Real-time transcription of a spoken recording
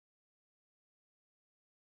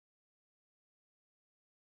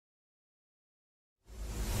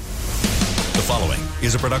following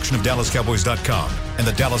is a production of DallasCowboys.com and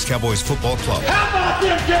the Dallas Cowboys Football Club. How about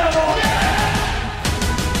them Cowboys?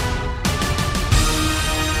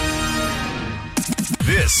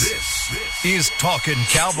 This is Talkin'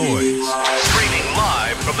 Cowboys. Streaming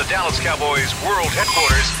live from the Dallas Cowboys World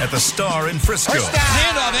Headquarters at the Star in Frisco. First down,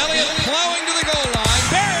 handoff, Elliott plowing to the goal line.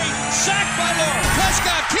 Barry, sacked by Lawrence.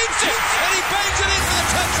 Prescott keeps it, and he bangs it in for the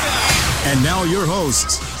touchdown. And now your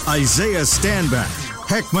hosts, Isaiah Stanback,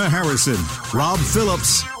 Heckma Harrison, Rob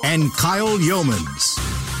Phillips, and Kyle Yeomans.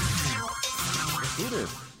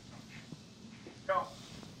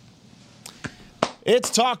 It's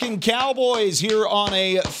Talking Cowboys here on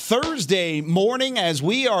a Thursday morning as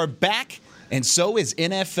we are back, and so is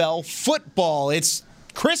NFL football. It's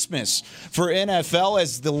Christmas for NFL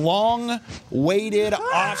as the long-awaited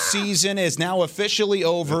offseason is now officially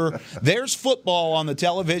over. There's football on the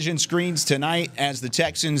television screens tonight as the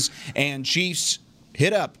Texans and Chiefs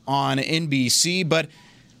hit up on NBC, but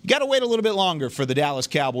you got to wait a little bit longer for the Dallas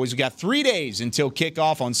Cowboys. We got 3 days until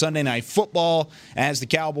kickoff on Sunday Night Football as the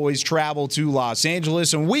Cowboys travel to Los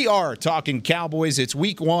Angeles. And we are Talking Cowboys. It's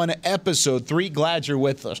Week 1, Episode 3. Glad you're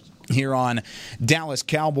with us here on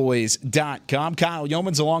DallasCowboys.com. Kyle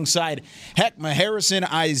Yeomans alongside Heckma Harrison,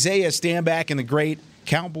 Isaiah Stanback, and the great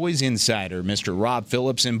Cowboys insider, Mr. Rob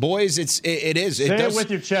Phillips. And boys, it is. Say it with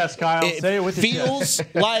your chest, Kyle. Say it with your chest.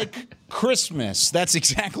 Feels like Christmas. That's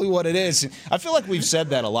exactly what it is. I feel like we've said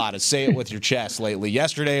that a lot, is say it with your chest lately.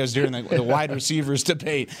 Yesterday I was during the wide receivers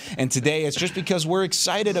debate, and today it's just because we're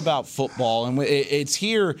excited about football, and it's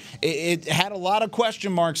here. It had a lot of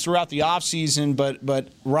question marks throughout the offseason, but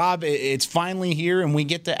Rob, it's finally here, and we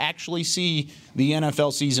get to actually see the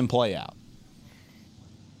NFL season play out.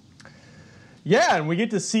 Yeah, and we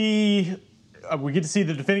get to see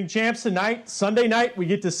the defending champs tonight. Sunday night, we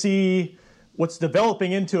get to see what's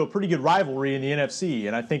developing into a pretty good rivalry in the NFC.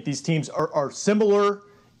 And I think these teams are similar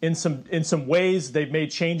in some ways. They've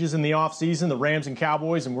made changes in the offseason, the Rams and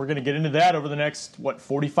Cowboys, and we're going to get into that over the next,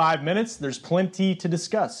 45 minutes. There's plenty to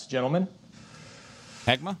discuss, gentlemen.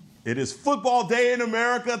 Heckma? It is football day in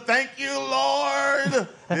America. Thank you, Lord.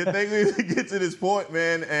 Didn't think we would get to this point,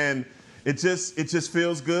 man. And it just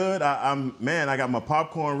feels good. I got my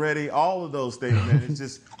popcorn ready. All of those things, man. It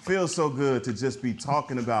just feels so good to just be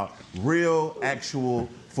talking about real, actual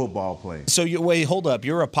football playing. So wait, hold up.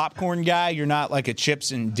 You're a popcorn guy. You're not like a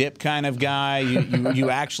chips and dip kind of guy.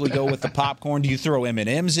 You actually go with the popcorn. Do you throw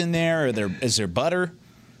M&Ms in there? Is there butter?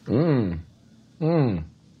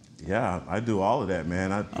 Yeah, I do all of that,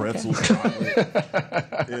 man. Pretzels, chocolate.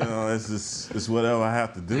 It's whatever I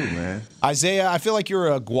have to do, man. Isaiah, I feel like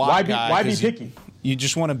you're a guac guy. Why be picky? You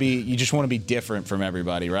just want to be different from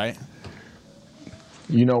everybody, right?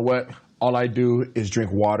 You know what? All I do is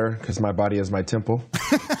drink water because my body is my temple.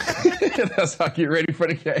 That's how I get ready for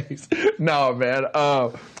the games. No, man.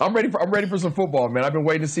 I'm ready for some football, man. I've been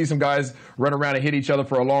waiting to see some guys run around and hit each other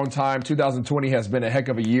for a long time. 2020 has been a heck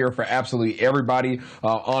of a year for absolutely everybody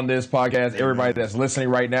on this podcast, everybody that's listening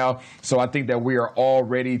right now. So I think that we are all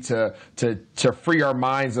ready to free our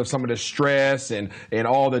minds of some of the stress and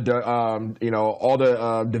all the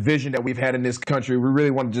division that we've had in this country. We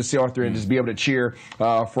really want to just sit out there and just be able to cheer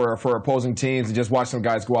for opposing teams and just watch some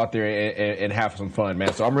guys go out there and have some fun,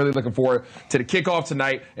 man. So I'm really looking forward to the kickoff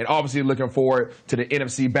tonight, and obviously looking forward to the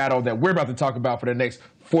NFC battle that we're about to talk about for the next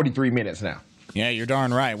 43 minutes now. Yeah, you're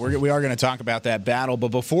darn right. We are going to talk about that battle. But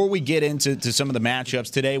before we get into some of the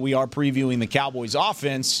matchups today, we are previewing the Cowboys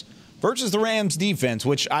offense versus the Rams defense,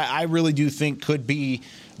 which I really do think could be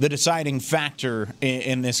the deciding factor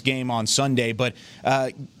in this game on Sunday. But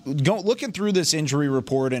looking through this injury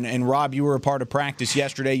report, and Rob, you were a part of practice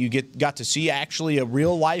yesterday. You got to see actually a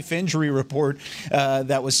real-life injury report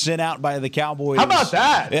that was sent out by the Cowboys. How about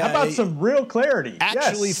that? How about some real clarity?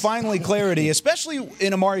 Finally clarity, especially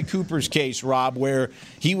in Amari Cooper's case, Rob, where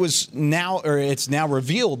it's now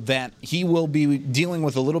revealed that he will be dealing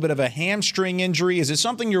with a little bit of a hamstring injury. Is it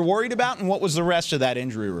something you're worried about, and what was the rest of that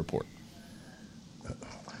injury report?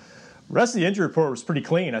 The rest of the injury report was pretty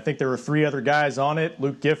clean. I think there were 3 other guys on it.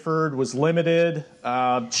 Luke Gifford was limited.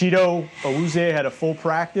 Chido Awuzie had a full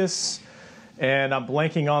practice. And I'm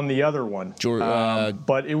blanking on the other one.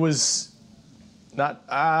 But it was not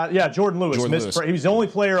Jordan Lewis. He was the only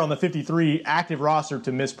player on the 53 active roster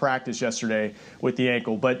to miss practice yesterday with the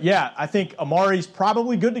ankle. But, yeah, I think Amari's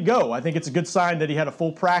probably good to go. I think it's a good sign that he had a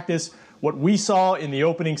full practice. What we saw in the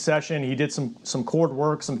opening session, he did some cord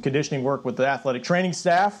work, some conditioning work with the athletic training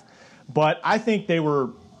staff. But I think they were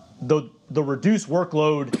the reduced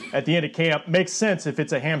workload at the end of camp makes sense if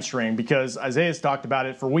it's a hamstring, because Isaiah's talked about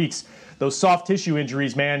it for weeks. Those soft tissue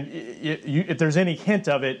injuries, man, if there's any hint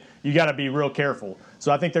of it, you got to be real careful.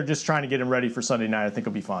 So I think they're just trying to get him ready for Sunday night. I think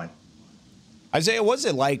he'll be fine. Isaiah, what's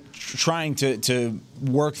it like trying to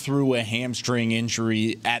work through a hamstring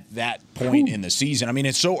injury at that point in the season? I mean,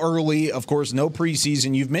 it's so early, of course, no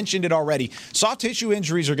preseason. You've mentioned it already. Soft tissue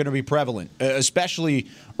injuries are going to be prevalent, especially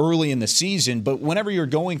early in the season. But whenever you're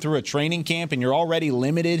going through a training camp and you're already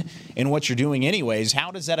limited in what you're doing anyways, how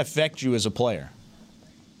does that affect you as a player?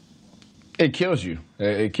 It kills you.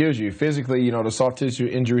 It kills you physically. The soft tissue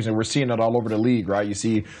injuries, and we're seeing it all over the league, right? You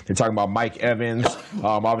see, they're talking about Mike Evans.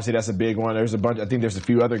 Obviously, that's a big one. There's a bunch. I think there's a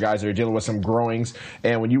few other guys that are dealing with some growings.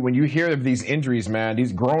 And when you hear of these injuries, man,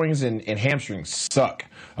 these growings and hamstrings suck.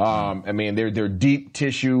 I mean, they're deep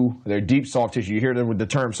tissue. They're deep soft tissue. You hear them with the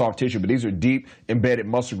term soft tissue, but these are deep embedded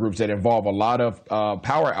muscle groups that involve a lot of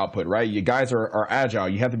power output, right? You guys are agile.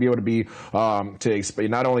 You have to be able to be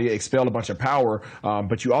not only expel a bunch of power,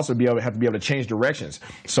 but you also have to be able to change directions.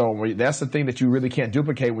 So that's the thing that you really can't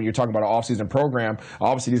duplicate when you're talking about an off-season program.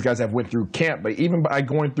 Obviously, these guys have went through camp, but even by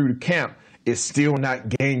going through camp, it's still not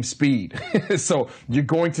game speed. So you're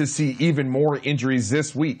going to see even more injuries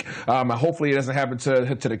this week. Hopefully it doesn't happen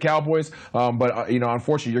to the Cowboys, but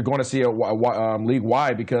unfortunately you're going to see it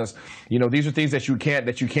league-wide, because these are things that you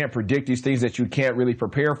can't predict, these things that you can't really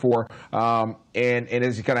prepare for, and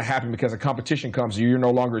it's going to happen because a competition comes. You're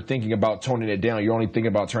no longer thinking about toning it down. You're only thinking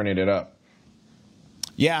about turning it up.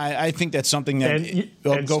 Yeah, I think that's something that. And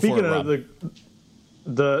go speaking for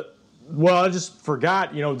it, of well, I just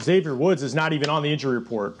forgot. Xavier Woods is not even on the injury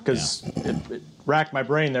report, because it racked my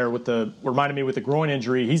brain there reminded me with the groin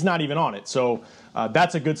injury. He's not even on it, so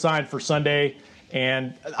that's a good sign for Sunday.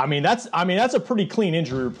 And that's a pretty clean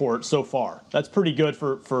injury report so far. That's pretty good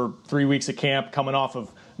for 3 weeks of camp, coming off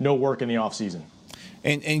of no work in the offseason.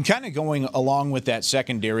 And kind of going along with that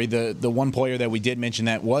secondary, the one player that we did mention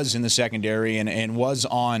that was in the secondary and was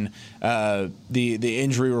on the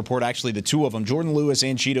injury report, actually the two of them, Jordan Lewis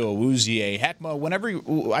and Chido Awuzie.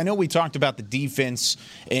 Heckma, I know we talked about the defense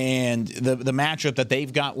and the matchup that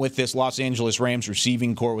they've got with this Los Angeles Rams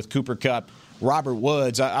receiving core with Cooper Kupp, Robert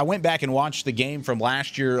Woods. I went back and watched the game from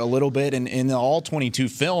last year a little bit, and in the All-22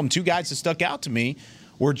 film, two guys that stuck out to me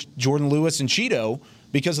were Jordan Lewis and Chido,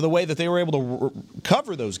 because of the way that they were able to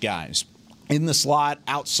cover those guys in the slot,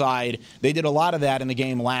 outside. They did a lot of that in the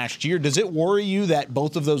game last year. Does it worry you that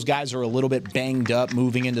both of those guys are a little bit banged up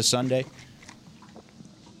moving into Sunday?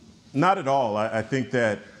 Not at all. I think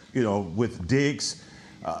that, with Diggs,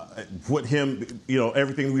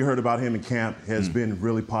 everything we heard about him in camp has been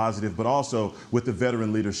really positive, but also with the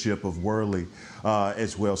veteran leadership of Worley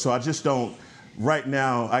as well. So I just don't. Right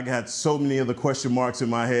now, I got so many other question marks in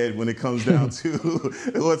my head when it comes down to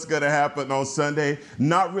what's going to happen on Sunday.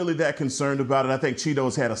 Not really that concerned about it. I think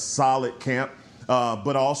Chido's had a solid camp,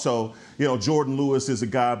 but also, Jordan Lewis is a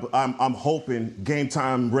guy. I'm hoping game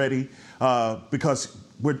time ready, because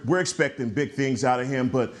we're expecting big things out of him.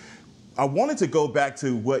 But I wanted to go back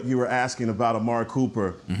to what you were asking about Amari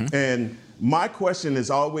Cooper, and my question has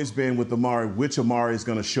always been with Amari, which Amari is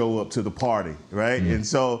going to show up to the party, right? And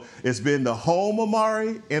so it's been the home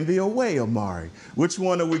Amari and the away Amari. Which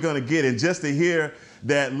one are we going to get? And just to hear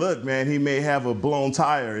that, look, man, he may have a blown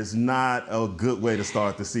tire is not a good way to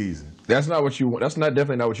start the season. That's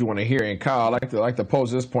definitely not what you want to hear. And Kyle, I like to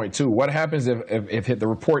pose this point too. What happens if the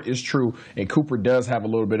report is true and Cooper does have a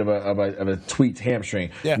little bit of a tweaked hamstring?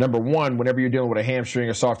 Yeah. Number one, whenever you're dealing with a hamstring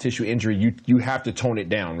or soft tissue injury, you have to tone it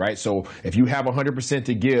down, right? So if you have 100%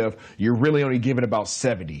 to give, you're really only giving about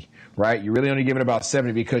 70, right? You're really only giving about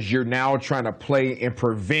 70 because you're now trying to play and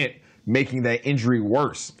prevent making that injury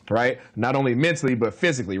worse, right? Not only mentally, but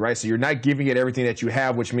physically, right? So you're not giving it everything that you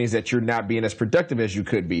have, which means that you're not being as productive as you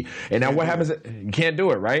could be. And now what happens? You can't do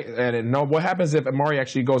it, right? And now what happens if Amari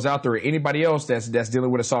actually goes out there, or anybody else that's dealing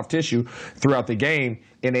with a soft tissue throughout the game,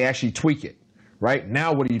 and they actually tweak it, right?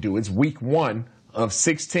 Now what do? It's week 1 of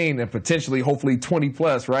 16 and potentially, hopefully 20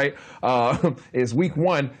 plus, right? Is week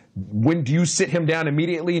 1. When do you sit him down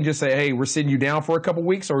immediately and just say, hey, we're sitting you down for a couple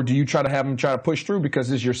weeks, or do you try to have him try to push through because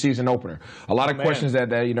this is your season opener? A lot of questions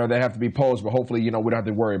that have to be posed, but hopefully, we don't have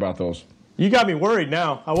to worry about those. You got me worried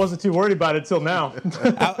now. I wasn't too worried about it until now.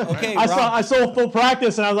 Okay, I saw full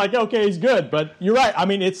practice, and I was like, okay, he's good. But you're right. I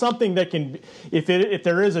mean, it's something that can, if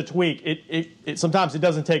there is a tweak, it sometimes it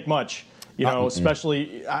doesn't take much. You know,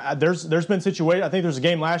 especially there's been situations. I think there's a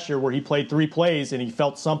game last year where he played 3 plays and he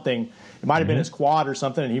felt something. It might have been his quad or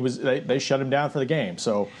something, and they shut him down for the game.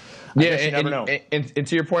 So. I guess you never know. And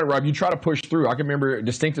to your point, Rob, you try to push through. I can remember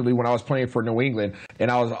distinctively when I was playing for New England, and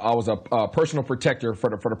I was a personal protector for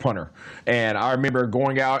the punter. And I remember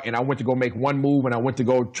going out, and I went to go make one move, and I went to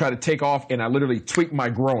go try to take off, and I literally tweaked my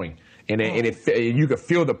groin, and you could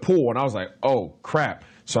feel the pull, and I was like, oh crap.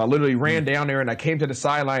 So I literally ran down there, and I came to the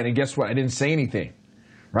sideline, and guess what? I didn't say anything.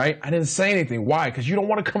 Right? I didn't say anything. Why? Because you don't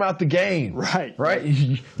want to come out the game. Right. Right?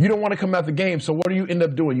 You don't want to come out the game. So what do you end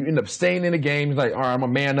up doing? You end up staying in the game. It's like, all right, I'm a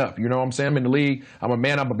man up. You know what I'm saying? I'm in the league. I'm a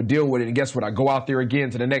man up. I'm going to deal with it. And guess what? I go out there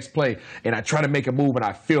again to the next play, and I try to make a move, and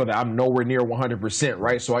I feel that I'm nowhere near 100%.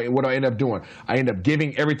 Right? So what do I end up doing? I end up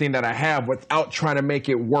giving everything that I have without trying to make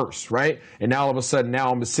it worse. Right? And now all of a sudden, now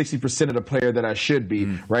I'm 60% of the player that I should be.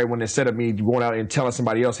 Right? When instead of me going out and telling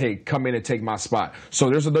somebody else, hey, come in and take my spot. So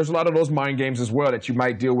there's a lot of those mind games as well that you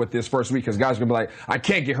might deal with this first week. Because guys are going to be like, I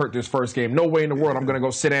can't get hurt this first game. No way in the world I'm going to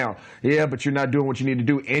go sit down. Yeah, but you're not doing what you need to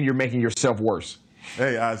do, and you're making yourself worse.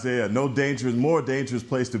 Hey, Isaiah, more dangerous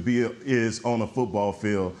place to be is on a football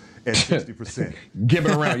field at 60%.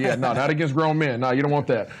 Giving around. Yeah, no, not against grown men. No, you don't want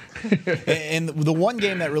that. And the one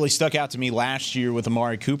game that really stuck out to me last year with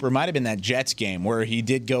Amari Cooper might have been that Jets game where he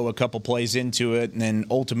did go a couple plays into it and then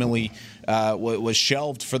ultimately was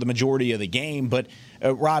shelved for the majority of the game. But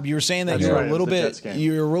Rob, you were saying that you're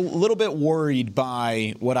a little bit worried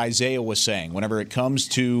by what Isaiah was saying whenever it comes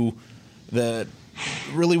to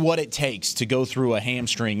really what it takes to go through a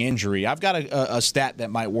hamstring injury. I've got a stat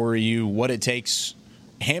that might worry you, what it takes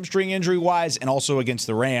hamstring injury-wise and also against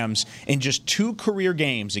the Rams. In just 2 career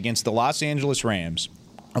games against the Los Angeles Rams,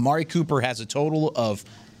 Amari Cooper has a total of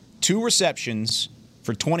 2 receptions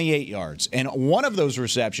for 28 yards. And one of those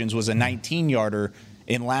receptions was a 19-yarder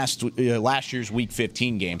in last year's Week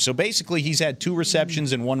 15 game. So basically he's had 2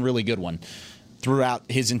 receptions and 1 really good one throughout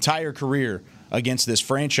his entire career against this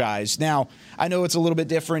franchise. Now, I know it's a little bit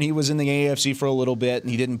different. He was in the AFC for a little bit, and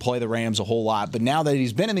he didn't play the Rams a whole lot. But now that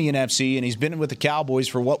he's been in the NFC and he's been with the Cowboys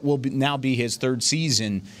for what will now be his 3rd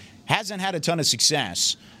season, hasn't had a ton of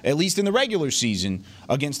success, at least in the regular season,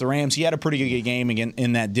 against the Rams. He had a pretty good game again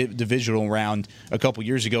in that divisional round a couple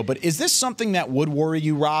years ago. But is this something that would worry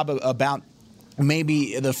you, Rob, about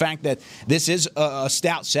maybe the fact that this is a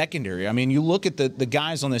stout secondary? I mean, you look at the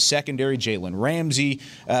guys on the secondary, Jalen Ramsey.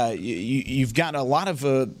 You've got a lot of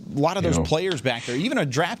those players back there. Even a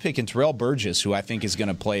draft pick in Terrell Burgess, who I think is going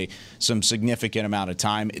to play some significant amount of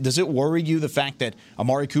time. Does it worry you the fact that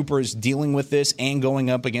Amari Cooper is dealing with this and going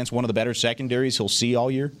up against one of the better secondaries he'll see all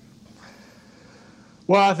year?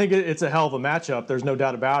 Well, I think it's a hell of a matchup. There's no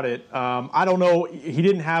doubt about it. I don't know. He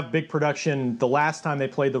didn't have big production the last time they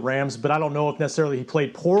played the Rams, but I don't know if necessarily he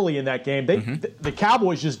played poorly in that game. The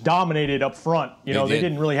Cowboys just dominated up front. They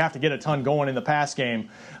didn't really have to get a ton going in the pass game.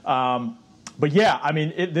 But, yeah, I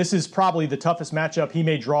mean, this is probably the toughest matchup he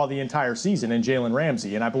may draw the entire season in Jalen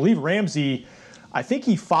Ramsey. And I believe Ramsey, I think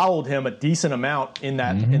he followed him a decent amount in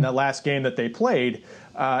that last game that they played.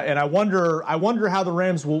 And I wonder how the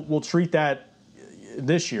Rams will treat that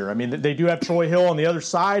this year. I mean, they do have Troy Hill on the other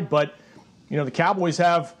side, but the Cowboys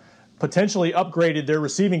have potentially upgraded their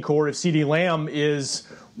receiving core if CeeDee Lamb is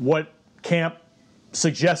what camp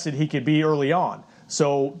suggested he could be early on.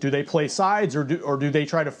 So do they play sides or do they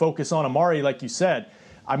try to focus on Amari like you said?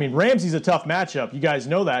 I mean, Ramsey's a tough matchup. You guys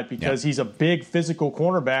know that because he's a big physical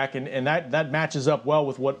cornerback, and that matches up well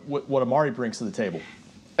with what Amari brings to the table.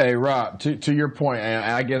 Hey, Rob, to your point, and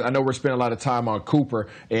I guess I know we're spending a lot of time on Cooper,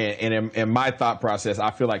 and in my thought process, I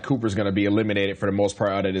feel like Cooper's going to be eliminated for the most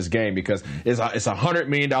part out of this game because it's $100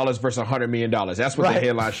 million versus $100 million. That's what the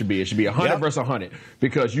headline should be. It should be 100 versus 100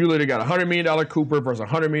 because you literally got $100 million Cooper versus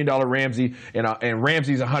 $100 million Ramsey, and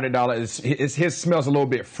Ramsey's $100. His smells a little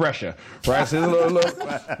bit fresher, right? So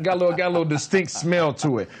it's got a little distinct smell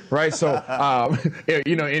to it, right? So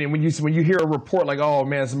and when you hear a report like, oh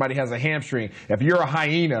man, somebody has a hamstring, if you're a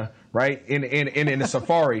hyena, right, in a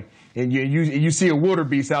safari, and you see a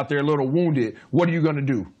wildebeest out there a little wounded, what are you going to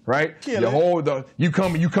do, right? You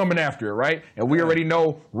coming after it, right? And we already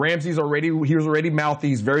know Ramsey was already mouthy.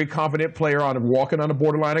 He's a very confident player walking on the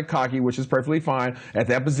borderline of cocky, which is perfectly fine at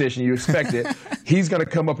that position. You expect it. He's going to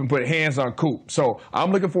come up and put hands on Coop. So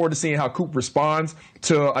I'm looking forward to seeing how Coop responds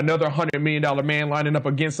to another $100 million man lining up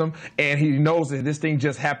against him. And he knows that this thing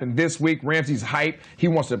just happened this week. Ramsey's hype. He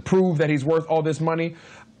wants to prove that he's worth all this money.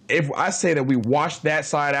 If I say that we washed that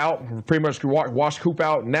side out, pretty much washed Coop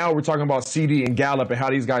out, now we're talking about CD and Gallup and how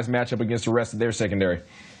these guys match up against the rest of their secondary.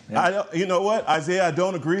 Yeah. You know what, Isaiah, I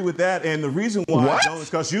don't agree with that. And the reason why I don't is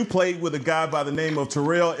because you played with a guy by the name of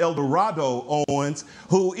Terrell Eldorado Owens,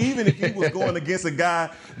 who even if he was going against a guy,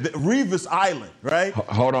 Revis Island, right?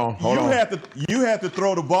 Hold on. You had to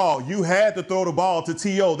throw the ball. You had to throw the ball to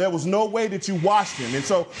T.O. There was no way that you watched him. And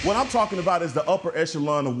so what I'm talking about is the upper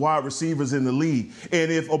echelon of wide receivers in the league.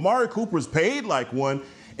 And if Amari Cooper's paid like one,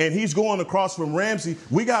 and he's going across from Ramsey,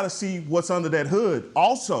 we got to see what's under that hood.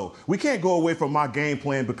 Also, we can't go away from my game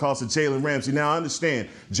plan because of Jalen Ramsey. Now, I understand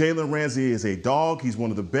Jalen Ramsey is a dog. He's one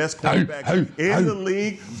of the best cornerbacks in the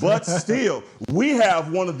league. But still, we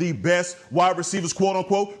have one of the best wide receivers, quote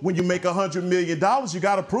unquote. When you make $100 million, you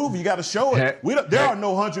got to prove it. You got to show it. There are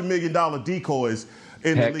no $100 million decoys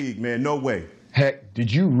in the league, man. No way. Heck, did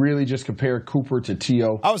you really just compare Cooper to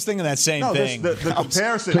T.O.? I was thinking that same thing. The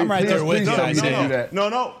comparison. I'm right there with you.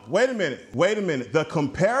 No. Wait a minute. The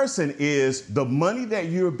comparison is the money that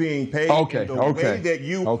you're being paid, way that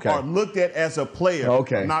you are looked at as a player.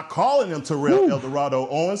 I'm not calling him Terrell Eldorado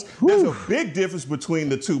Owens. There's a big difference between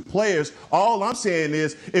the two players. All I'm saying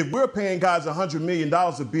is, if we're paying guys $100 million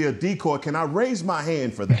to be a decoy, can I raise my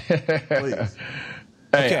hand for that, please?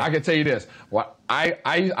 Hey, I can tell you this. Well, I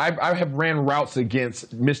have ran routes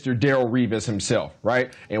against Mr. Darrelle Revis himself,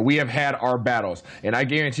 right? And we have had our battles. And I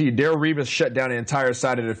guarantee you, Darrelle Revis shut down the entire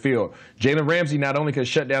side of the field. Jalen Ramsey not only can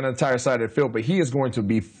shut down the entire side of the field, but he is going to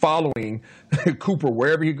be following Cooper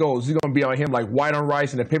wherever he goes. He's going to be on him like white on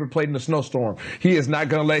rice and a paper plate in a snowstorm. He is not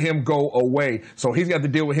going to let him go away. So he's got to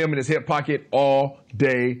deal with him in his hip pocket all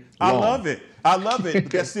day long. I love it.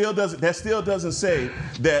 But that still doesn't say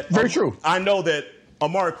that. Very true. I know that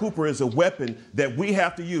Amari Cooper is a weapon that we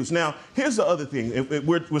have to use. Now, here's the other thing.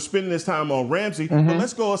 We're spending this time on Ramsey, but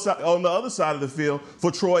let's go on the other side of the field for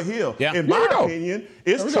Troy Hill. Yeah. In my opinion,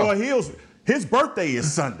 it's Troy Hill's. His birthday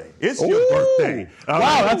is Sunday. It's your birthday.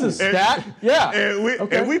 Wow, that's a stat.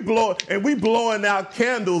 And we blowing out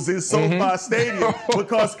candles in SoFi Stadium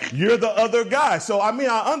because you're the other guy. So I mean,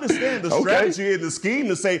 I understand the strategy and the scheme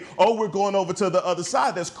to say, oh, we're going over to the other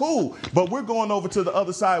side. That's cool. But we're going over to the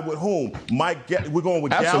other side with whom? We're going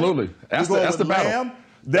with absolutely. Gallup. That's the battle. Lamb.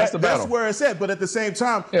 That's where it's at. But at the same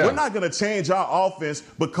time, we're not going to change our offense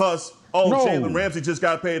because Jalen Ramsey just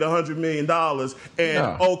got paid $100 million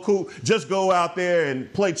and cool, just go out there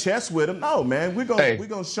and play chess with him. No, man, we're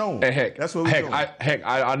gonna show him. That's what we're doing.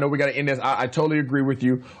 I know we got to end this. I totally agree with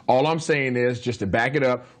you. All I'm saying is, just to back it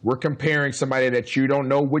up, we're comparing somebody that you don't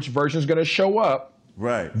know which version is going to show up,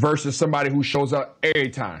 right, versus somebody who shows up every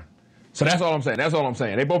time. So that's all I'm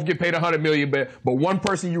saying. They both get paid $100 million, but one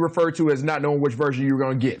person you refer to as not knowing which version you're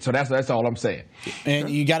going to get. So that's all I'm saying. And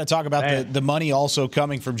you got to talk about the money also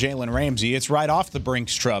coming from Jalen Ramsey. It's right off the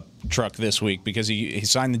Brinks truck this week because he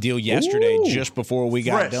signed the deal yesterday just before we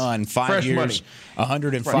got done. 5 years,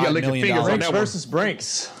 $105 million. Brinks versus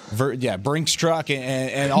Brinks. Brinks truck,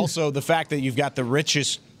 and also the fact that you've got the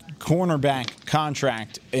richest cornerback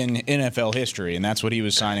contract in NFL history, and that's what he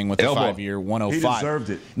was signing with the 5-year $105. He deserved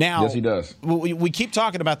it. Now, yes, he does. We keep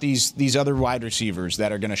talking about these other wide receivers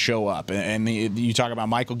that are going to show up, and you talk about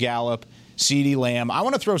Michael Gallup, CeeDee Lamb. I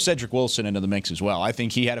want to throw Cedric Wilson into the mix as well. I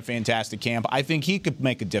think he had a fantastic camp. I think he could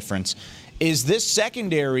make a difference. Is this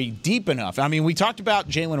secondary deep enough? I mean, we talked about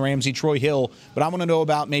Jalen Ramsey, Troy Hill, but I want to know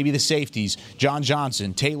about maybe the safeties, John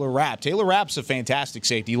Johnson, Taylor Rapp. Taylor Rapp's a fantastic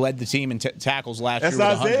safety. He led the team in tackles last year with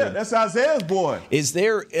 100. That's Isaiah's boy. Is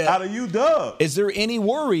there out of UW? Is there any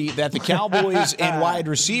worry that the Cowboys and wide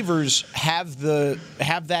receivers have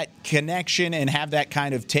that connection and have that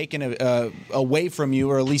kind of taken away from you,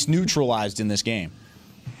 or at least neutralized in this game?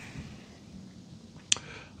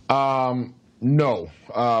 No.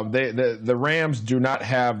 The Rams do not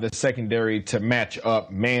have the secondary to match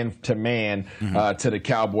up man to man to the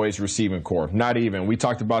Cowboys receiving corps. Not even. We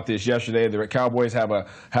talked about this yesterday. The Cowboys have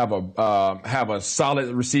a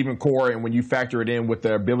solid receiving corps, and when you factor it in with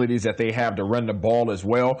the abilities that they have to run the ball as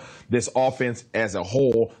well, this offense as a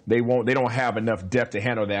whole, they don't have enough depth to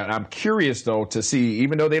handle that. And I'm curious though to see,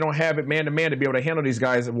 even though they don't have it man to man to be able to handle these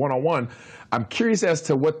guys one-on-one, I'm curious as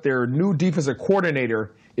to what their new defensive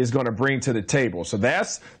coordinator is going to bring to the table. So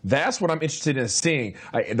that's what I'm interested in seeing.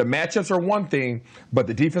 The matchups are one thing, but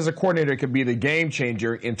the defensive coordinator could be the game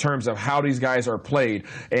changer in terms of how these guys are played.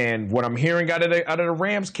 And what I'm hearing out of the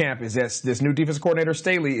Rams camp is that this new defensive coordinator,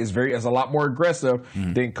 Staley, is a lot more aggressive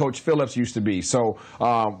than Coach Phillips used to be. So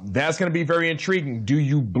that's going to be very intriguing. Do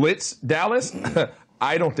you blitz Dallas?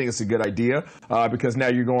 I don't think it's a good idea because now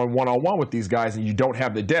you're going one-on-one with these guys and you don't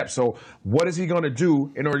have the depth. So what is he going to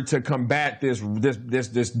do in order to combat this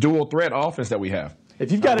dual threat offense that we have?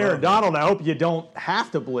 If you've got Aaron Donald, I hope you don't have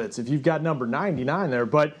to blitz if you've got number 99 there.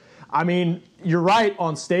 But I mean, you're right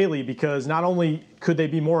on Staley because not only could they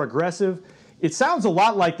be more aggressive, it sounds a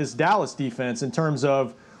lot like this Dallas defense in terms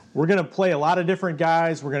of we're going to play a lot of different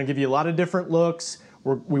guys. We're going to give you a lot of different looks.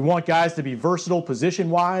 We want guys to be versatile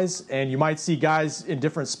position-wise, and you might see guys in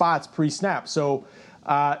different spots pre-snap. So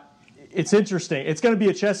it's interesting. It's going to be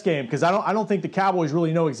a chess game because I don't think the Cowboys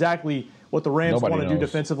really know exactly what the Rams want to do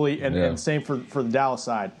defensively, and same for the Dallas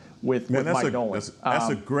side with Mike Nolan. That's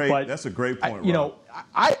a great point.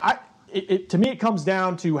 To me, it comes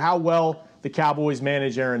down to how well the Cowboys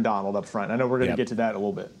manage Aaron Donald up front. I know we're going to get to that in a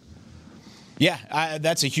little bit. Yeah,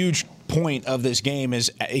 that's a huge point of this game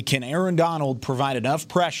is can Aaron Donald provide enough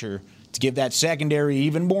pressure to give that secondary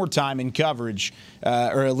even more time in coverage,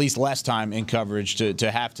 or at least less time in coverage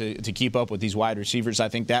to have to keep up with these wide receivers. I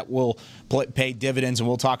think that will pay dividends, and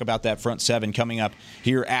we'll talk about that front seven coming up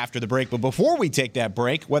here after the break. But before we take that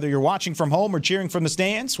break, whether you're watching from home or cheering from the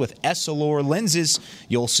stands, with Essilor lenses,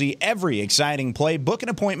 you'll see every exciting play. Book an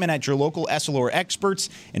appointment at your local Essilor experts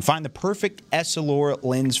and find the perfect Essilor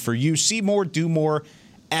lens for you. See more, do more,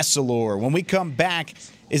 Essilor. When we come back,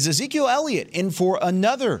 is Ezekiel Elliott in for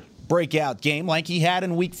another breakout game like he had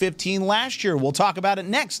in Week 15 last year? We'll talk about it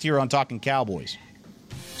next here on Talking Cowboys.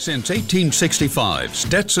 Since 1865,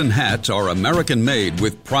 Stetson hats are American-made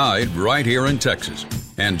with pride right here in Texas.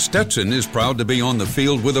 And Stetson is proud to be on the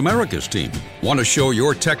field with America's team. Want to show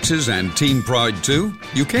your Texas and team pride too?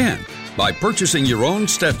 You can. By purchasing your own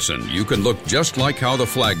Stetson, you can look just like how the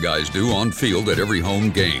flag guys do on field at every home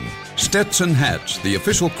game. Stetson hats, the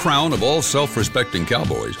official crown of all self-respecting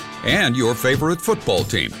Cowboys and your favorite football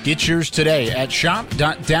team. Get yours today at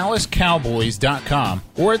shop.dallascowboys.com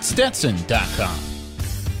or at stetson.com.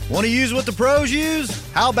 Want to use what the pros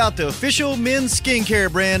use? How about the official men's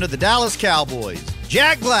skincare brand of the Dallas Cowboys,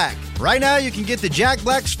 Jack Black? Right now, you can get the Jack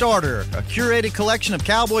Black Starter, a curated collection of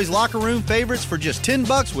Cowboys locker room favorites for just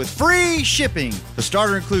 $10 with free shipping. The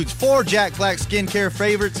starter includes 4 Jack Black skincare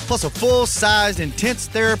favorites, plus a full-sized intense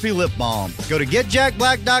therapy lip balm. Go to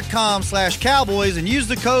getjackblack.com/Cowboys and use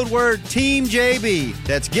the code word TEAMJB.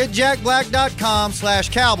 That's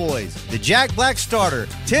getjackblack.com/Cowboys. The Jack Black Starter,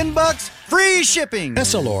 $10, free shipping.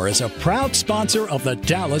 Essilor is a proud sponsor of the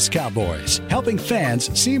Dallas Cowboys, helping fans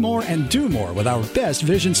see more and do more with our best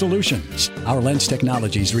vision solutions. Our lens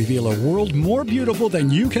technologies reveal a world more beautiful than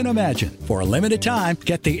you can imagine. For a limited time,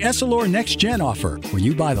 get the Essilor Next Gen offer. When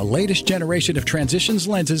you buy the latest generation of Transitions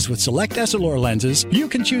lenses with select Essilor lenses, you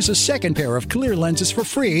can choose a second pair of clear lenses for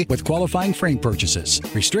free with qualifying frame purchases.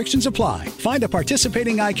 Restrictions apply. Find a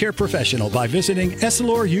participating eye care professional by visiting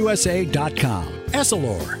EssilorUSA.com.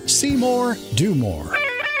 Essilor. See more, do more.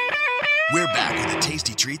 We're back with a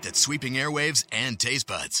tasty treat that's sweeping airwaves and taste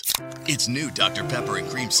buds. It's new Dr. Pepper and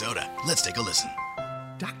Cream Soda. Let's take a listen.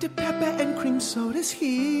 Dr. Pepper and Cream Soda's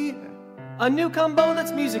here. A new combo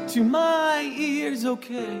that's music to my ears,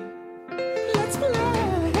 okay. Let's play.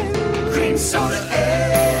 Cream Soda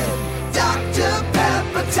and Dr.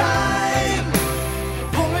 Pepper time.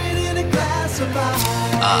 Pour it in a glass of ice.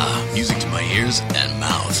 Ah, music to my ears and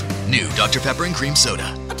mouth. New Dr. Pepper and Cream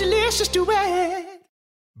Soda. A delicious duet.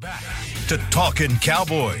 Back to Talking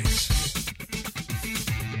Cowboys.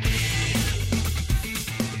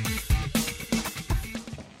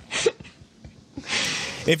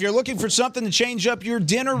 If you're looking for something to change up your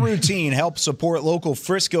dinner routine, help support local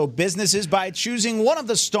Frisco businesses by choosing one of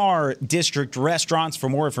the Star District restaurants. For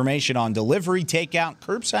more information on delivery, takeout,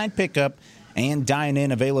 curbside pickup, and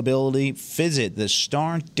dine-in availability, visit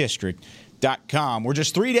thestardistrict.com. We're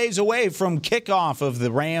just 3 days away from kickoff of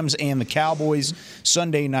the Rams and the Cowboys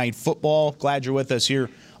Sunday Night Football. Glad you're with us here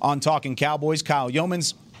on Talking Cowboys. Kyle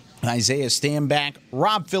Yeomans, Isaiah Stanback,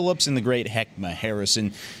 Rob Phillips, and the great Heckma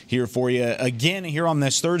Harrison here for you again here on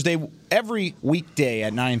this Thursday, every weekday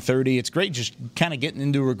at 9:30. It's great just kind of getting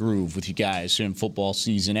into a groove with you guys in football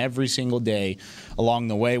season every single day. Along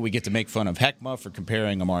the way, we get to make fun of Heckma for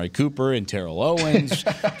comparing Amari Cooper and Terrell Owens.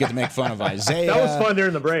 Get to make fun of Isaiah. That was fun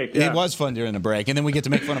during the break. Yeah. It was fun during the break. And then we get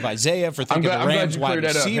to make fun of Isaiah for thinking the Rams wide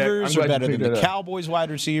receivers are better than the Cowboys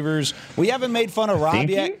wide receivers. We haven't made fun of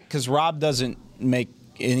Rob yet because Rob doesn't make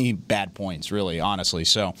any bad points, really, honestly.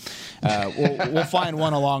 So we'll find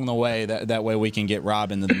one along the way. That way we can get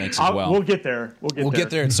Rob into the mix as well. We'll get there. We'll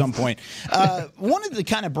get there at some point. Wanted to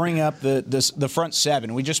kind of bring up the front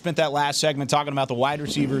seven. We just spent that last segment talking about the wide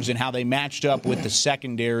receivers and how they matched up with the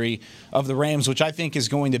secondary of the Rams, which I think is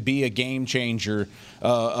going to be a game changer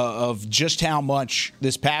of just how much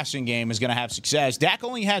this passing game is going to have success. Dak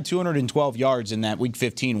only had 212 yards in that Week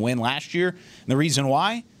 15 win last year. And the reason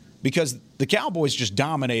why? because the Cowboys just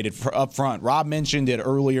dominated up front. Rob mentioned it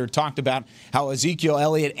earlier, talked about how Ezekiel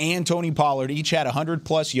Elliott and Tony Pollard each had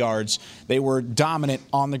 100-plus yards. They were dominant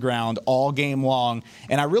on the ground all game long,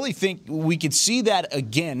 and I really think we could see that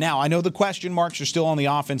again. Now, I know the question marks are still on the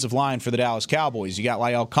offensive line for the Dallas Cowboys. You got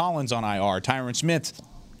La'el Collins on IR. Tyron Smith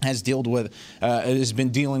has been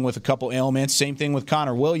dealing with a couple ailments. Same thing with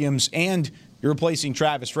Connor Williams, and you're replacing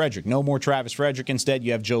Travis Frederick. No more Travis Frederick. Instead,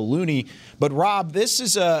 you have Joe Looney. But, Rob, this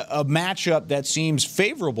is a matchup that seems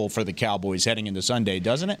favorable for the Cowboys heading into Sunday,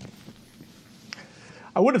 doesn't it?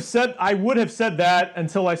 I would have said that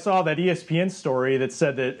until I saw that ESPN story that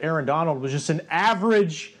said that Aaron Donald was just an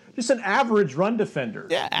average run defender.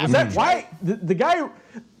 Yeah, average. Was that why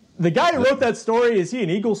the guy who wrote that story, is he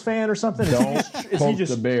an Eagles fan or something? Is he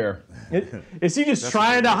just the bear? Is he just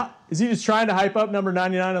trying to hype up number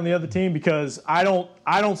 99 on the other team? Because I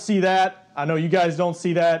don't see that. I know you guys don't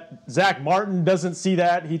see that. Zach Martin doesn't see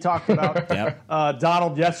that. He talked about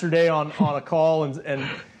Donald yesterday on a call, and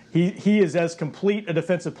he is as complete a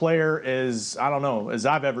defensive player as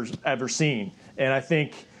I've ever seen. And I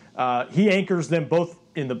think he anchors them both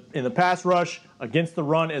in the pass rush against the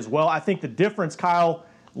run as well. I think the difference, Kyle,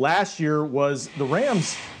 last year was the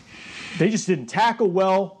Rams. They just didn't tackle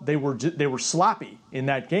well. They were sloppy in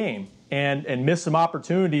that game and missed some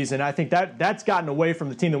opportunities. And I think that's gotten away from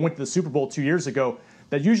the team that went to the Super Bowl 2 years ago.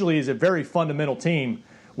 That usually is a very fundamental team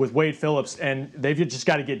with Wade Phillips, and they've just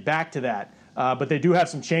got to get back to that. But they do have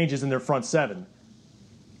some changes in their front seven.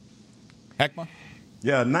 Heckma?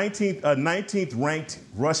 Yeah, 19th ranked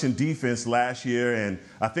rushing defense last year, and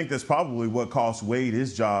I think that's probably what cost Wade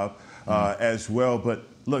his job as well. But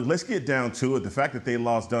look, let's get down to it. The fact that they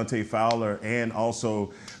lost Dante Fowler and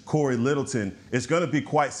also Corey Littleton is going to be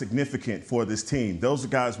quite significant for this team. Those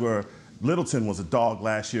guys Littleton was a dog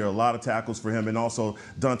last year, a lot of tackles for him, and also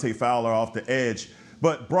Dante Fowler off the edge.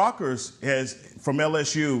 But Brockers from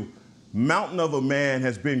LSU, mountain of a man,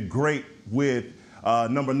 has been great with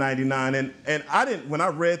number 99. And when I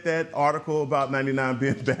read that article about 99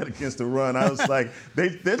 being bad against the run, I was like,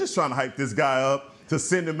 they're just trying to hype this guy up to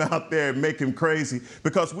send him out there and make him crazy,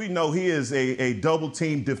 because we know he is a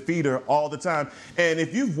double-team defeater all the time. And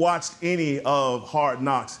if you've watched any of Hard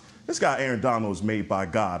Knocks, this guy Aaron Donald was made by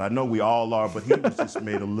God. I know we all are, but he was just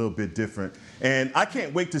made a little bit different. And I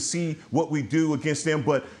can't wait to see what we do against them.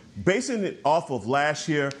 But basing it off of last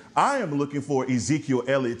year, I am looking for Ezekiel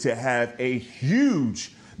Elliott to have a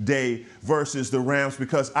huge day versus the Rams,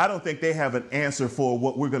 because I don't think they have an answer for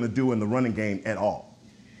what we're going to do in the running game at all.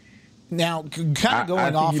 Now, kind of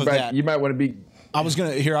going off of that, you might want to be. I'm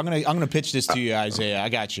gonna pitch this to you, Isaiah. I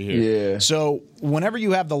got you here. Yeah. So whenever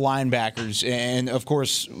you have the linebackers, and of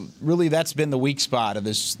course, really that's been the weak spot of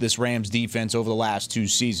this Rams defense over the last 2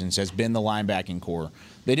 seasons, has been the linebacking core.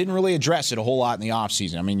 They didn't really address it a whole lot in the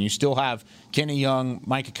offseason. I mean, you still have Kenny Young,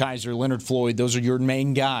 Micah Kiser, Leonard Floyd. Those are your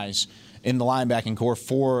main guys in the linebacking core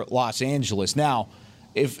for Los Angeles. Now,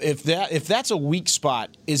 if that's a weak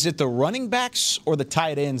spot, is it the running backs or the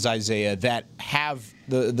tight ends, Isaiah, that have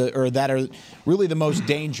or that are really the most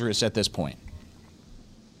dangerous at this point?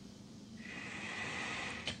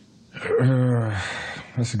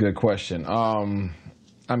 That's a good question.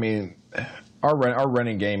 I mean, our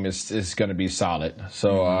running game is going to be solid.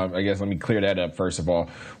 So I guess let me clear that up first of all.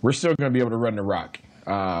 We're still going to be able to run the rock.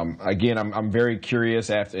 Again, I'm very curious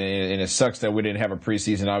and it sucks that we didn't have a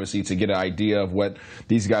preseason, obviously, to get an idea of what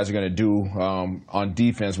these guys are going to do on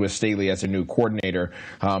defense with Staley as a new coordinator.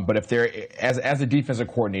 But if they're as a defensive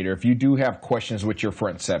coordinator, if you do have questions with your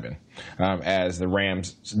front seven, as the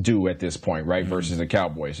Rams do at this point, right, versus the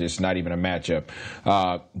Cowboys, it's not even a matchup.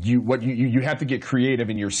 You have to get creative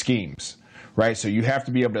in your schemes. Right, so you have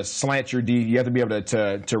to be able to slant your you have to be able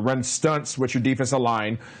to run stunts with your defensive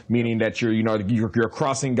line, meaning that you're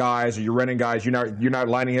crossing guys or you're running guys. You're not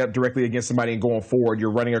lining up directly against somebody and going forward.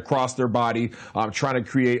 You're running across their body, trying to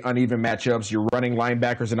create uneven matchups. You're running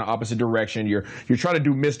linebackers in the opposite direction. You're trying to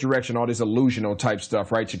do misdirection, all this illusional type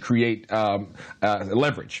stuff, right, to create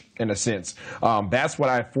leverage in a sense. That's what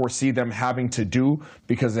I foresee them having to do,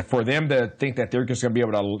 because for them to think that they're just going to be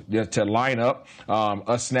able to line up,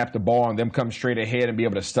 us snap the ball and them come straight ahead and be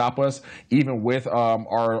able to stop us, even with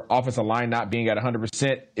our offensive line not being at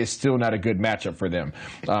 100%, is still not a good matchup for them.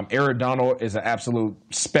 Aaron Donald is an absolute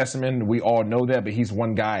specimen. We all know that, but he's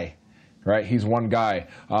one guy. Right, he's one guy,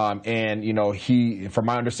 and from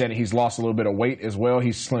my understanding, he's lost a little bit of weight as well.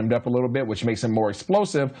 He's slimmed up a little bit, which makes him more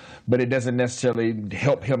explosive, but it doesn't necessarily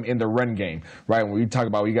help him in the run game. Right, when we talk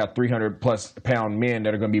about you got 300+ pound men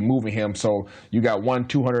that are going to be moving him, so you got one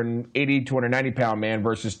 280, 290 pound man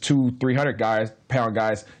versus two 300 pound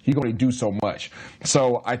guys. He can only do so much.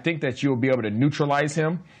 So I think that you'll be able to neutralize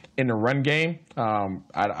him in the run game.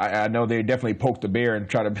 I know they definitely poked the bear and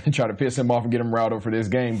try to piss him off and get him riled up for this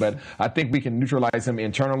game, but I think we can neutralize him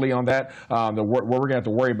internally on that. Where we're going to have to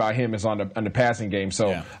worry about him is on the passing game.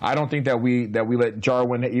 So I don't think that we let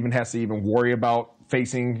Jarwin even has to even worry about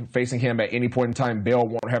facing him at any point in time. Bell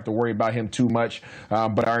won't have to worry about him too much,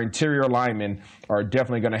 but our interior linemen are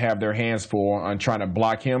definitely going to have their hands full on trying to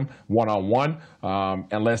block him one-on-one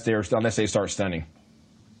unless they start stunning.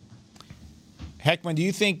 Heckman, do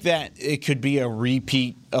you think that it could be a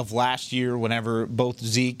repeat of last year whenever both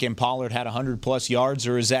Zeke and Pollard had 100-plus yards,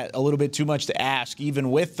 or is that a little bit too much to ask, even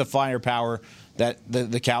with the firepower that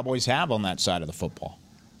the Cowboys have on that side of the football?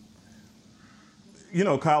 You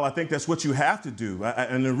know, Kyle, I think that's what you have to do.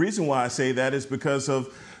 And the reason why I say that is because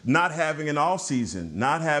of not having an offseason,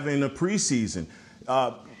 not having a preseason.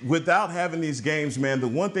 Without having these games, man, the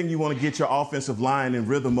one thing you want to get your offensive line in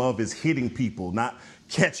rhythm of is hitting people, not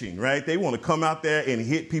catching, right? They want to come out there and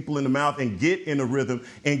hit people in the mouth and get in a rhythm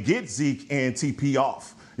and get Zeke and TP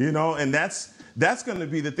off, you know, and that's going to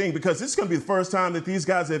be the thing, because it's going to be the first time that these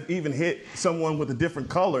guys have even hit someone with a different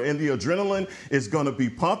color, and the adrenaline is going to be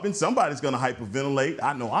pumping. Somebody's going to hyperventilate.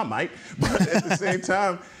 I know I might, but at the same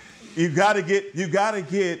time, you got to get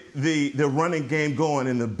the running game going,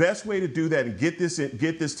 and the best way to do that and get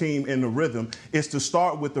this team in the rhythm is to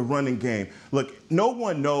start with the running game. Look, no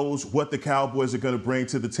one knows what the Cowboys are going to bring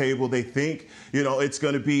to the table. They think, you know, it's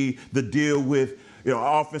going to be the deal with, you know,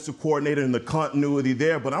 offensive coordinator and the continuity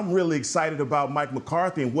there. But I'm really excited about Mike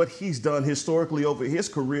McCarthy and what he's done historically over his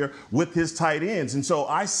career with his tight ends. And so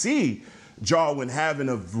I see Jarwin having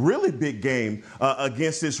a really big game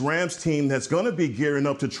against this Rams team that's going to be gearing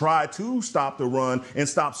up to try to stop the run and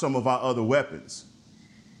stop some of our other weapons.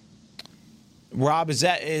 Rob, is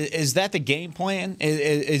that the game plan?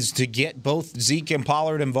 Is to get both Zeke and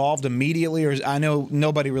Pollard involved immediately? Or I know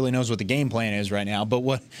nobody really knows what the game plan is right now, but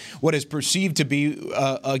what is perceived to be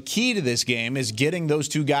a key to this game is getting those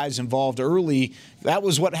two guys involved early. That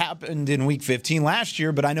was what happened in Week 15 last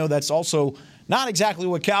year, but I know that's also not exactly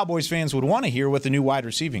what Cowboys fans would want to hear with the new wide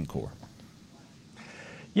receiving core.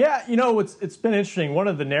 Yeah, you know, it's been interesting. One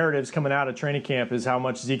of the narratives coming out of training camp is how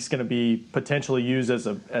much Zeke's going to be potentially used as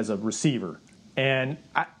a receiver. And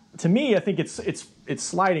to me, I think it's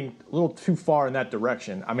sliding a little too far in that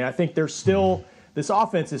direction. I mean, I think this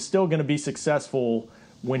offense is still going to be successful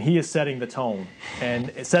when he is setting the tone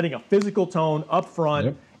and setting a physical tone up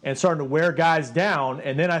front and starting to wear guys down.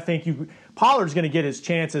 And then I think Pollard's going to get his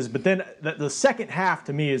chances. But then the second half,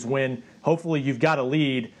 to me, is when hopefully you've got a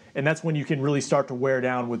lead, and that's when you can really start to wear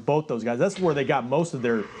down with both those guys. That's where they got most of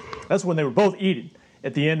that's when they were both eating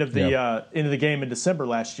at the end of the game in December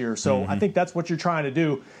last year. So I think that's what you're trying to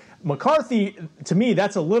do. McCarthy, to me,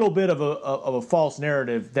 that's a little bit of a false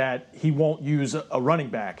narrative that he won't use a running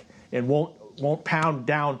back and won't pound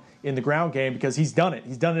down in the ground game, because he's done it.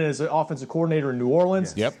 He's done it as an offensive coordinator in New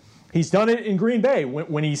Orleans. Yep. He's done it in Green Bay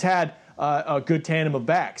when he's had a good tandem of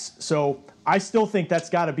backs. So I still think that's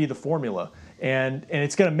got to be the formula. And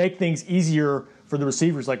it's going to make things easier for the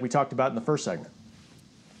receivers, like we talked about in the first segment.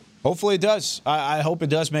 Hopefully it does. I hope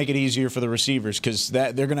it does make it easier for the receivers, because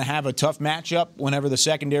they're going to have a tough matchup whenever the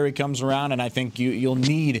secondary comes around, and I think you'll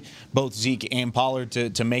need both Zeke and Pollard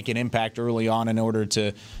to make an impact early on in order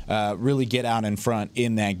to really get out in front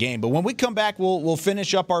in that game. But when we come back, we'll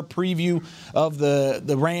finish up our preview of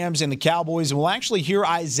the Rams and the Cowboys, and we'll actually hear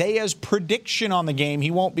Isaiah's prediction on the game.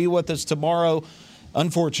 He won't be with us tomorrow,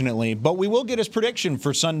 unfortunately, but we will get his prediction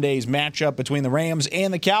for Sunday's matchup between the Rams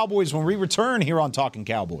and the Cowboys when we return here on Talking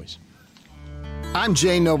Cowboys. I'm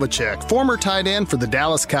Jay Novacek, former tight end for the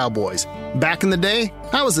Dallas Cowboys. Back in the day,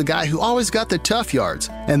 I was the guy who always got the tough yards,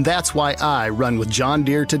 and that's why I run with John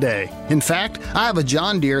Deere today. In fact, I have a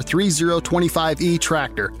John Deere 3025E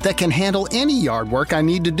tractor that can handle any yard work I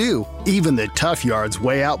need to do, even the tough yards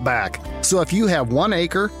way out back. So if you have 1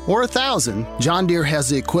 acre or 1,000, John Deere has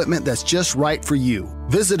the equipment that's just right for you.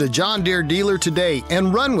 Visit a John Deere dealer today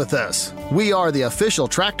and run with us. We are the official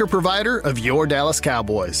tractor provider of your Dallas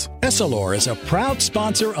Cowboys. Essilor is a proud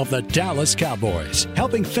sponsor of the Dallas Cowboys,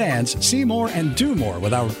 helping fans see more and do more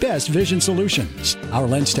with our best vision solutions. Our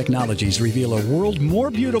lens technologies reveal a world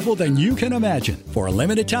more beautiful than you can imagine. For a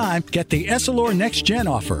limited time, get the Essilor Next Gen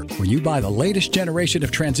offer. When you buy the latest generation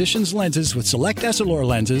of Transitions lenses with select Essilor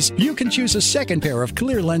lenses, you can choose a second pair of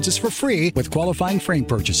clear lenses for free with qualifying frame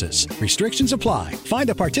purchases. Restrictions apply. Find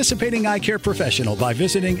a participating eye care professional by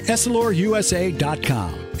visiting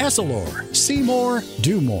EssilorUSA.com. Essilor. See more,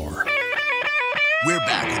 do more. We're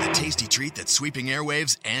back with a tasty treat that's sweeping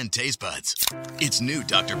airwaves and taste buds. It's new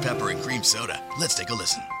Dr. Pepper and Cream Soda. Let's take a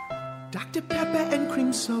listen. Dr. Pepper and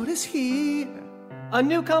Cream Soda's here. A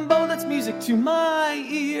new combo that's music to my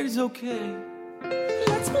ears, okay.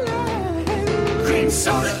 Let's play. Cream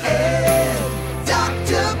soda and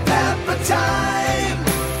Dr. Pepper time.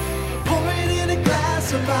 Pour it in a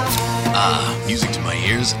glass of ice. Music to my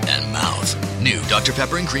ears and mouth. New Dr.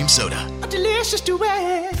 Pepper and Cream Soda. A delicious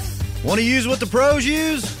duet. Want to use what the pros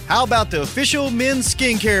use? How about the official men's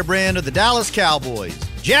skincare brand of the Dallas Cowboys,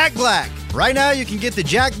 Jack Black? Right now, you can get the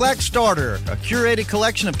Jack Black Starter, a curated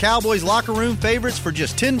collection of Cowboys locker room favorites for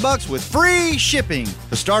just $10 with free shipping.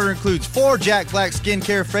 The starter includes 4 Jack Black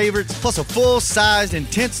skincare favorites, plus a full-sized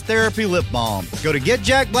intense therapy lip balm. Go to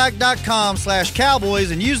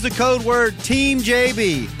getjackblack.com/Cowboys and use the code word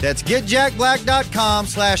TEAMJB. That's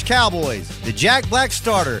getjackblack.com/Cowboys. The Jack Black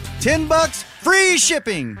Starter, $10, free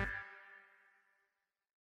shipping.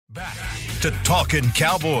 Back to Talkin'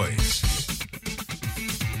 Cowboys.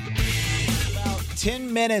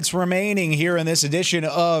 10 minutes remaining here in this edition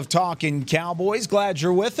of Talkin' Cowboys. Glad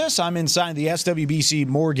you're with us. I'm inside the SWBC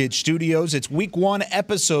Mortgage Studios. It's Week 1,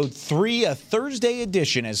 Episode 3, a Thursday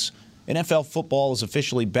edition as NFL football is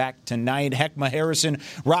officially back tonight. Heckma Harrison,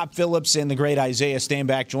 Rob Phillips, and the great Isaiah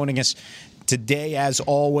Stanback joining us today as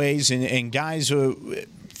always. And guys,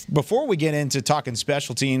 before we get into talking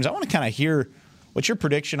special teams, I want to kind of hear what your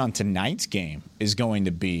prediction on tonight's game is going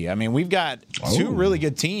to be. I mean, we've got two really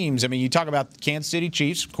good teams. I mean, you talk about the Kansas City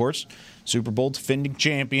Chiefs, of course, Super Bowl defending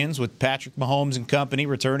champions with Patrick Mahomes and company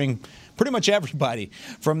returning pretty much everybody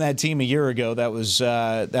from that team a year ago that was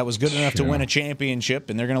good enough to win a championship,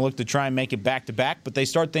 and they're going to look to try and make it back-to-back. But they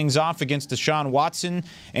start things off against Deshaun Watson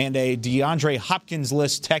and a DeAndre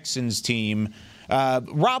Hopkins-less Texans team.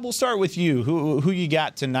 Rob, we'll start with you. Who you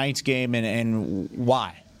got tonight's game and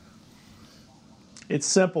why? It's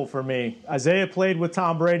simple for me. Isaiah played with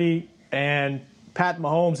Tom Brady, and Pat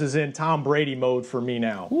Mahomes is in Tom Brady mode for me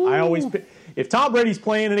now. If Tom Brady's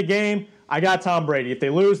playing in a game, I got Tom Brady. If they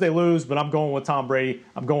lose, they lose, but I'm going with Tom Brady.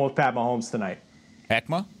 I'm going with Pat Mahomes tonight.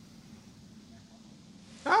 Heckma?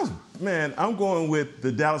 I'm going with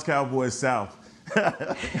the Dallas Cowboys South.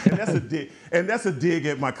 and that's a dig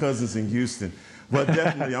at my cousins in Houston. But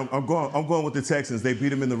definitely, I'm going with the Texans. They beat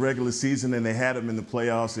them in the regular season, and they had them in the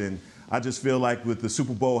playoffs, and I just feel like with the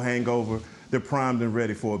Super Bowl hangover, they're primed and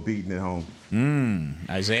ready for a beating at home.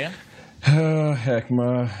 Isaiah?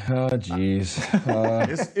 Heckma. Jeez.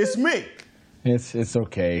 It's me. It's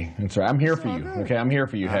okay. It's all right. I'm here for you. Okay, I'm here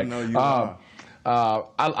for you, Heck. I know you are.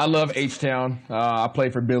 I love H-Town. I play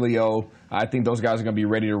for Billy O. I think those guys are going to be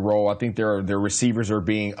ready to roll. I think their receivers are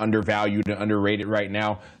being undervalued and underrated right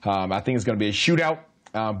now. I think it's going to be a shootout,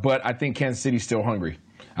 but I think Kansas City's still hungry.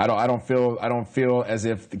 I don't feel as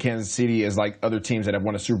if the Kansas City is like other teams that have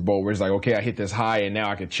won a Super Bowl where it's like, okay, I hit this high and now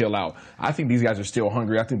I can chill out. I think these guys are still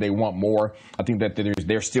hungry. I think they want more. I think that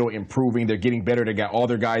they're still improving. They're getting better. They got all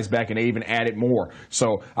their guys back and they even added more.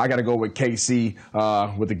 So I got to go with KC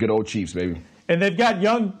with the good old Chiefs, baby. And they've got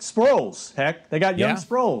young Sproles, Heck. They got young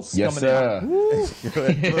Sproles coming out.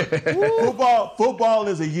 Football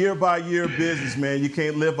is a year-by-year business, man. You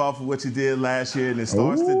can't live off of what you did last year, and it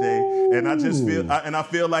starts today. And I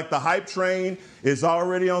feel like the hype train is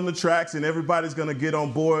already on the tracks, and everybody's going to get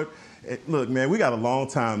on board. Look, man, we got a long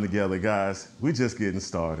time together, guys. We just getting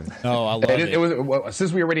started. Oh, I love it.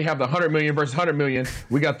 Since we already have the 100 million versus 100 million,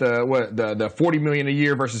 we got the 40 million a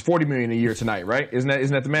year versus 40 million a year tonight, right? Isn't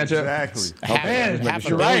that the matchup? Exactly. Half a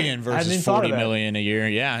million versus 40 million a year.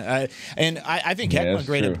 Yeah, and I think Heckma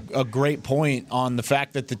made a great point on the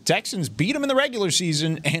fact that the Texans beat them in the regular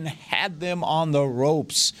season and had them on the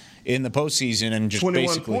ropes in the postseason and just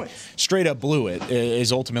basically straight up blew it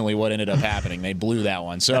is ultimately what ended up happening. They blew that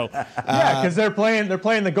one. So because they're playing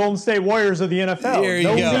the Golden State Warriors of the NFL.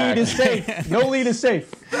 No lead is safe. No lead is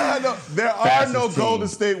safe. There are no Golden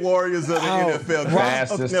State Warriors of the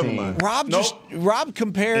NFL. Never mind. Rob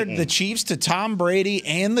compared the Chiefs to Tom Brady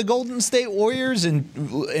and the Golden State Warriors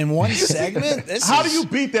in one segment. How do you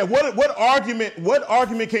beat that? What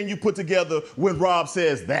argument can you put together when Rob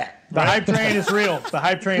says that? The hype train is real. The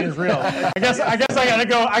hype train is real. I guess I gotta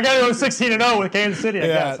go 16-0 with Kansas City.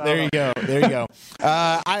 There you go.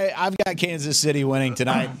 I've got Kansas City winning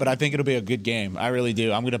tonight, but I think it'll be a good game. I really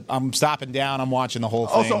do. I'm stopping down. I'm watching the whole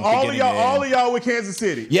thing. So all of y'all with Kansas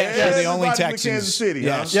City. Yeah, they're the only Texans. With Kansas City.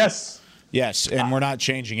 Yes. Yes, and we're not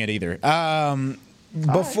changing it either.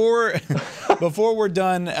 Before we're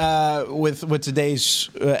done with today's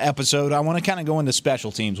episode, I want to kind of go into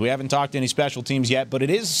special teams. We haven't talked any special teams yet, but it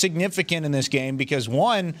is significant in this game because,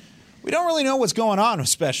 one, we don't really know what's going on with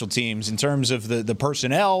special teams in terms of the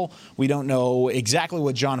personnel. We don't know exactly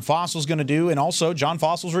what John Fossil's going to do, and also John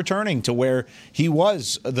Fossil's returning to where he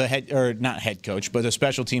was the not head coach, but the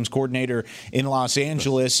special teams coordinator in Los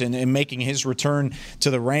Angeles, and making his return to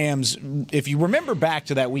the Rams. If you remember back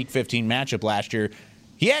to that Week 15 matchup last year,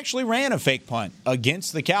 he actually ran a fake punt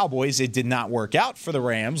against the Cowboys. It did not work out for the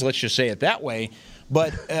Rams. Let's just say it that way.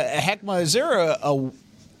 But Heckma, is there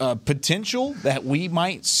a potential that we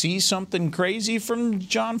might see something crazy from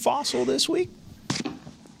John Fossil this week?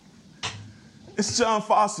 It's John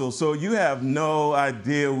Fossil, so you have no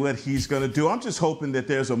idea what he's going to do. I'm just hoping that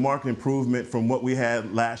there's a marked improvement from what we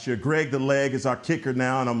had last year. Greg the Leg is our kicker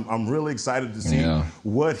now, and I'm really excited to see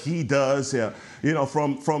what he does. Yeah. You know,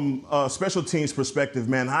 from a special teams perspective,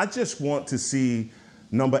 man, I just want to see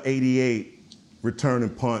number 88 returning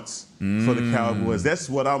punts for the Cowboys. That's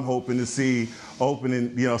what I'm hoping to see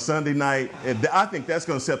opening, Sunday night. And I think that's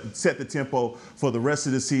going to set the tempo for the rest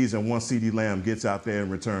of the season once CeeDee Lamb gets out there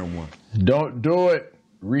and return one. Don't do it.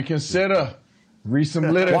 Reconsider. Read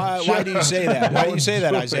some literature. Why do you say that? Why do you say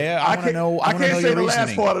that, Isaiah? I want to know. I can't say the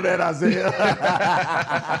last part of that, Isaiah.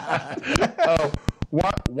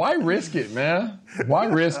 Why risk it, man? Why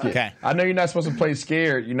risk it? Okay. I know you're not supposed to play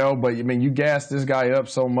scared, but you gas this guy up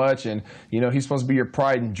so much, and he's supposed to be your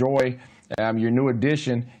pride and joy. Your new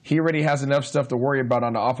addition, he already has enough stuff to worry about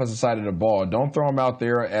on the offensive side of the ball. Don't throw him out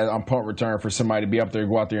there on punt return for somebody to be up there,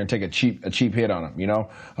 go out there and take a cheap hit on him.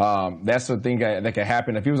 That's the thing that could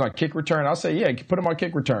happen. If he was on kick return, I'll say put him on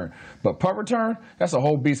kick return. But punt return, that's a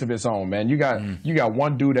whole beast of its own, man. You got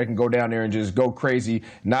one dude that can go down there and just go crazy,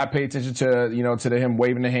 not pay attention to to him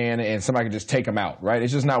waving the hand, and somebody can just take him out. Right?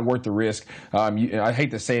 It's just not worth the risk. I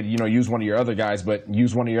hate to say it, use one of your other guys, but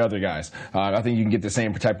use one of your other guys. I think you can get the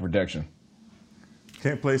same type of protection.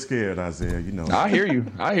 Can't play scared, Isaiah. I hear you.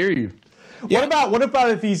 Yeah. What about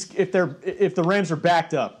if the Rams are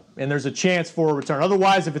backed up and there's a chance for a return?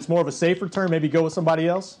 Otherwise, if it's more of a safe return, maybe go with somebody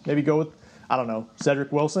else. Maybe go with, I don't know,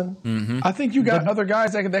 Cedric Wilson. Mm-hmm. I think you got other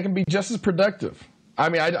guys that can be just as productive. I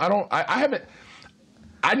mean, I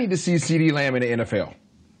need to see CeeDee Lamb in the NFL.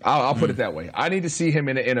 I'll put it that way. I need to see him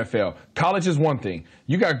in the NFL. College is one thing.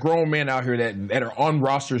 You got grown men out here that are on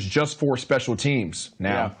rosters just for special teams now.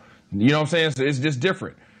 Yeah. You know what I'm saying? So it's just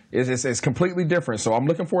different. It's completely different. So I'm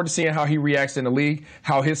looking forward to seeing how he reacts in the league,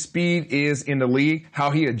 how his speed is in the league, how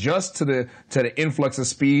he adjusts to the influx of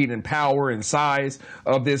speed and power and size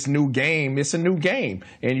of this new game. It's a new game,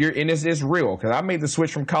 and it's real. Because I made the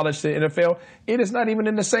switch from college to NFL. It is not even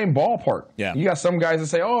in the same ballpark. Yeah. You got some guys that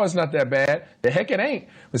say, "Oh, it's not that bad." The heck it ain't.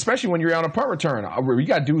 Especially when you're on a punt return. You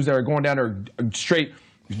got dudes that are going down there straight,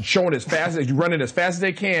 showing as fast as running as fast as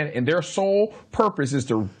they can, and their sole purpose is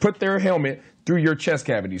to put their helmet through your chest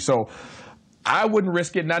cavity. So I wouldn't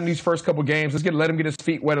risk it, not in these first couple games. Let him get his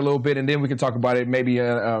feet wet a little bit, and then we can talk about it maybe in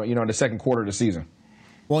the second quarter of the season.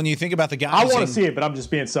 Well, and you think about the guys. I want to see it, but I'm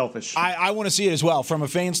just being selfish. I want to see it as well. From a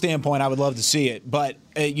fan standpoint, I would love to see it. But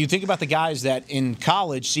you think about the guys that in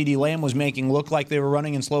college CeeDee Lamb was making look like they were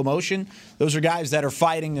running in slow motion. Those are guys that are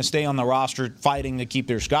fighting to stay on the roster, fighting to keep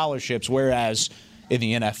their scholarships, whereas in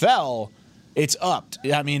the NFL, it's upped.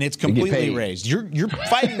 I mean, it's completely raised. You're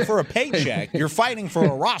fighting for a paycheck. You're fighting for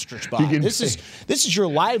a roster spot. This is your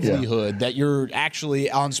livelihood that you're actually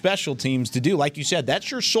on special teams to do. Like you said, that's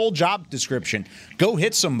your sole job description. Go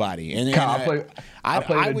hit somebody. And I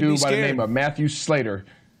played a dude by the name of Matthew Slater.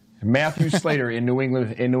 In New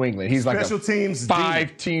England. He's like special teams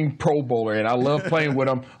 5-team Pro Bowler, and I love playing with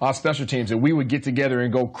him on special teams. And we would get together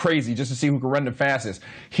and go crazy just to see who could run the fastest.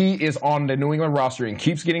 He is on the New England roster and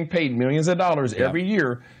keeps getting paid millions of dollars every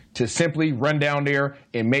year to simply run down there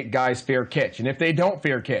and make guys fair catch. And if they don't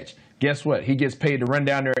fair catch, guess what? He gets paid to run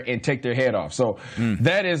down there and take their head off. So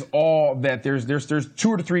that is all that there's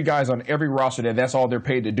 2 to 3 guys on every roster that's all they're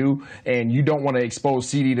paid to do. And you don't want to expose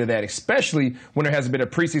CeeDee to that, especially when there hasn't been a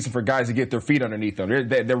preseason for guys to get their feet underneath them.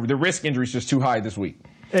 The risk injury is just too high this week.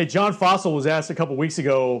 Hey, John Fossil was asked a couple weeks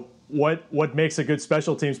ago what makes a good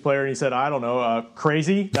special teams player, and he said, I don't know,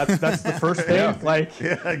 crazy. That's the first thing.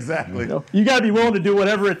 Yeah, exactly. You got to be willing to do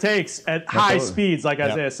whatever it takes at high speeds, like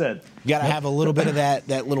Isaiah said. You got to have a little bit of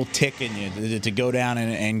that little tick in you to go down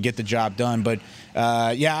and get the job done. But,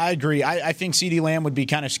 I agree. I think CeeDee Lamb would be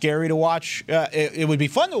kind of scary to watch. It would be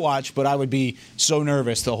fun to watch, but I would be so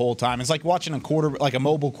nervous the whole time. It's like watching a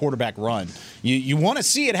mobile quarterback run. You want to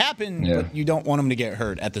see it happen, but you don't want him to get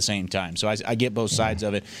hurt at the same time. So I get both sides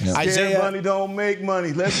of it. Yeah. Isaiah, money don't make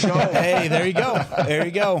money. Let's go. Hey, there you go. There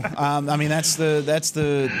you go. I mean, that's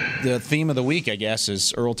the theme of the week, I guess,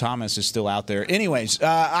 is Earl Thomas is still out there. Anyways,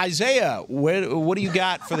 Isaiah, what do you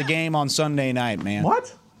got for the game on Sunday night, man?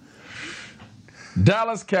 What?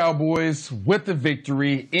 Dallas Cowboys with the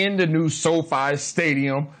victory in the new SoFi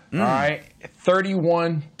Stadium. All right,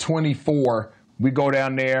 31-24. We go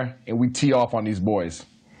down there and we tee off on these boys.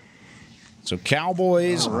 So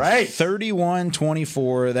Cowboys,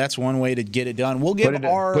 31-24. That's one way to get it done. We'll give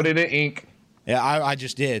put it in ink. Yeah, I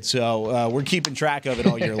just did. So we're keeping track of it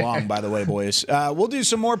all year long, by the way, boys. We'll do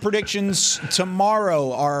some more predictions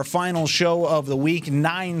tomorrow, our final show of the week,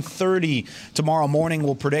 9:30 tomorrow morning.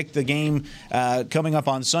 We'll predict the game coming up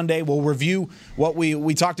on Sunday. We'll review what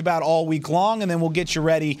we talked about all week long, and then we'll get you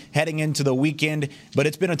ready heading into the weekend. But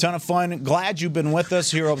it's been a ton of fun. Glad you've been with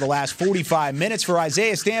us here over the last 45 minutes. For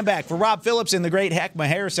Isaiah Stanback, for Rob Phillips, and the great Heckma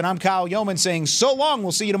Harrison, I'm Kyle Yeoman saying so long.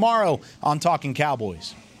 We'll see you tomorrow on Talking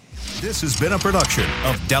Cowboys. This has been a production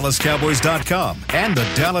of DallasCowboys.com and the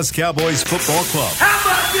Dallas Cowboys Football Club. How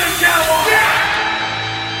about this, Cowboys? Yeah!